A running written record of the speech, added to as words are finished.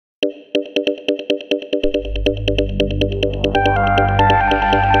即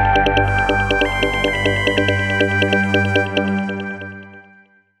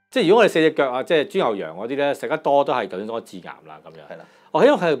係如果我哋四隻腳啊，即係豬牛羊嗰啲咧，食得多都係頭先講致癌啦咁樣。係啦。因為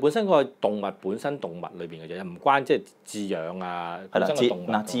佢係本身嗰個動物本身動物裏邊嘅嘢，唔關即係飼養啊。係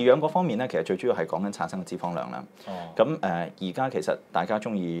啦，飼養嗰方面咧，其實最主要係講緊產生嘅脂肪量啦。咁而家其實大家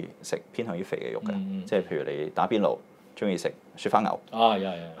中意食偏向於肥嘅肉嘅，即係譬如你打邊爐，中意食雪花牛。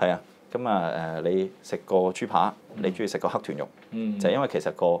係啊。咁你食個豬扒，你中意食個黑豚肉，就係因為其實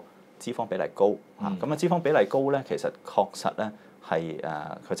個脂肪比例高嚇。咁脂肪比例高咧，其實確實咧。係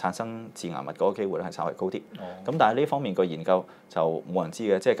佢產生致癌物嗰個機會咧係稍微高啲，咁但係呢方面個研究就冇人知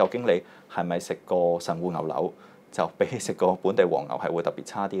嘅，即係究竟你係咪食個神戶牛柳就比起食個本地黃牛係會特別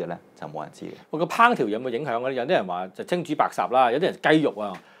差啲嘅咧，就冇人知嘅。個烹調有冇影響咧？有啲人話就蒸煮白烚啦，有啲人雞肉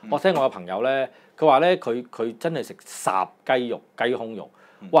啊。我聽我個朋友咧，佢話咧佢真係食烚雞肉、雞胸肉。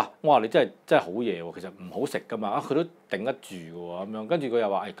哇！我話你真係好嘢喎，其實唔好食噶嘛，佢都頂得住嘅喎咁樣。跟住佢又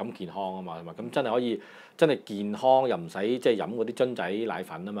話咁健康啊嘛，係咪？咁真係可以真係健康又唔使即係飲嗰啲樽仔奶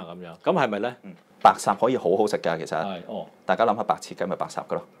粉啊嘛咁樣。咁係咪咧？白烚可以好好食㗎，其實。大家諗下白切雞咪白烚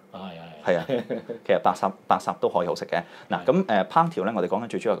㗎咯。係啊，其實白烚都可以好食嘅。嗱咁烹調咧，我哋講緊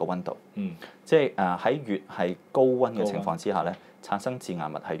最主要係個溫度。即係喺越係高溫嘅情況之下咧，產生致癌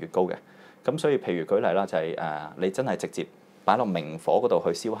物係越高嘅。咁所以譬如舉例啦，就係你真係直接擺落明火嗰度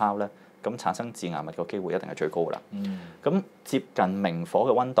去燒烤咧，咁產生致癌物嘅機會一定係最高㗎啦。咁接近明火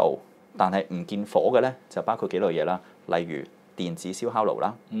嘅溫度，但係唔見火嘅咧，就包括幾類嘢啦，例如電子燒烤爐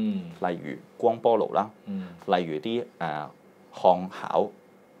啦，例如光波爐啦，例如啲烘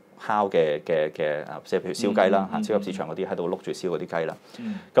烤嘅即係譬如燒雞啦嚇，超級市場嗰啲喺度碌住燒嗰啲雞啦。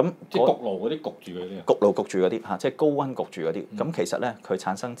咁即係焗爐嗰啲焗住嗰啲。焗爐焗住嗰啲嚇，即係高溫焗住嗰啲。咁其實咧，佢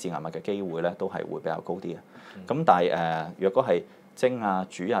產生致癌物嘅機會咧，都係會比較高啲嘅。咁但係若果係蒸啊、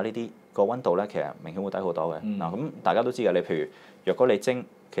煮啊呢啲個溫度咧，其實明顯會低好多嘅。嗱咁大家都知嘅，你譬如若果你蒸，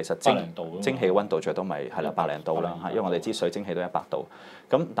其實蒸氣嘅溫度最多咪係啦100度啦嚇，因為我哋知水蒸氣都100度。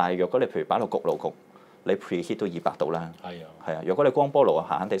咁但係若果你譬如擺落焗爐焗，你 preheat 都200度啦。係啊，如果你光波爐啊，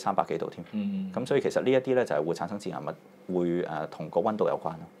閒閒地300幾度添。咁所以其實呢一啲咧就係會產生致癌物，會同個溫度有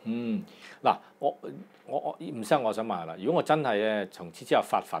關咯。嗱，我唔生，我想問下啦，如果我真係咧從此之後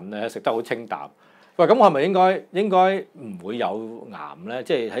發奮咧，食得好清淡，喂，咁我係咪應該唔會有癌咧？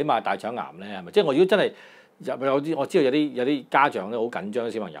即係起碼大腸癌咧，係咪？即係我如果真係有啲，我知道有啲家長咧好緊張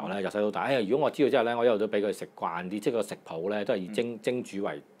啲小朋友咧，由細到大，如果我知道之後咧，我一路都俾佢食慣啲，即係個食譜咧都係以蒸煮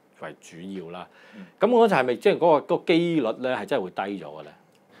為主要啦。咁我就係咪即係嗰個機率咧係真係會低咗嘅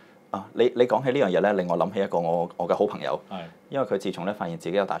咧？你講起呢樣嘢咧，令我諗起一個我嘅好朋友。因為佢自從咧發現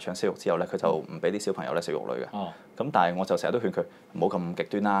自己有大腸息肉之後咧，佢就唔俾啲小朋友咧食肉類嘅。咁但係我就成日都勸佢唔好咁極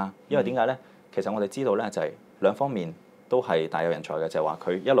端啦。因為點解咧？其實我哋知道咧就係兩方面都係大有人在嘅，就係話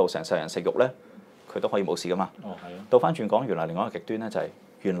佢一路成世人食肉咧，佢都可以冇事噶嘛。倒翻轉講，原來另外一個極端咧就係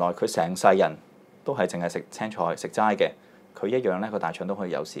原來佢成世人都係淨係食青菜食齋嘅，佢一樣咧個大腸都可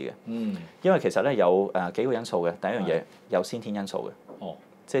以有事嘅。因為其實咧有幾個因素嘅，第一樣嘢有先天因素嘅。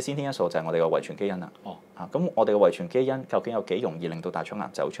即係先天因素就係我哋嘅遺傳基因啦。咁我哋嘅遺傳基因究竟有幾容易令到大腸癌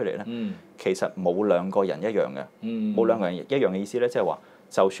走出嚟咧？其實冇兩個人一樣嘅。冇兩個人一樣嘅意思咧，即係話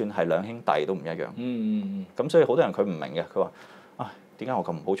就算係兩兄弟都唔一樣。咁所以好多人佢唔明嘅，佢話：點解我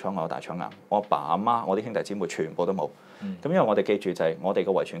咁唔好彩我有大腸癌？我阿爸阿媽、我啲兄弟姊妹全部都冇。咁因為我哋記住就係我哋嘅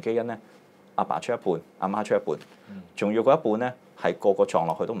遺傳基因咧，阿爸出一半，阿媽出一半，仲要嗰一半咧係個個撞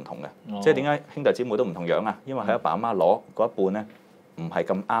落去都唔同嘅。即係點解兄弟姊妹都唔同樣啊？因為喺阿爸阿媽攞嗰一半咧。唔係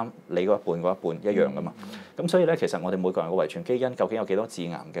咁啱你嗰一半一樣噶嘛，咁所以咧其實我哋每個人嘅遺傳基因究竟有幾多致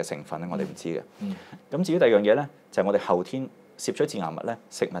癌嘅成分咧，我哋唔知嘅。咁至於第二樣嘢咧，就係我哋後天攝取致癌物咧，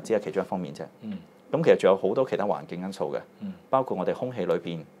食物只係其中一方面啫。咁其實仲有好多其他環境因素嘅，包括我哋空氣裏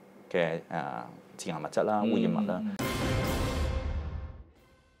邊嘅致癌物質啦、污染物啦。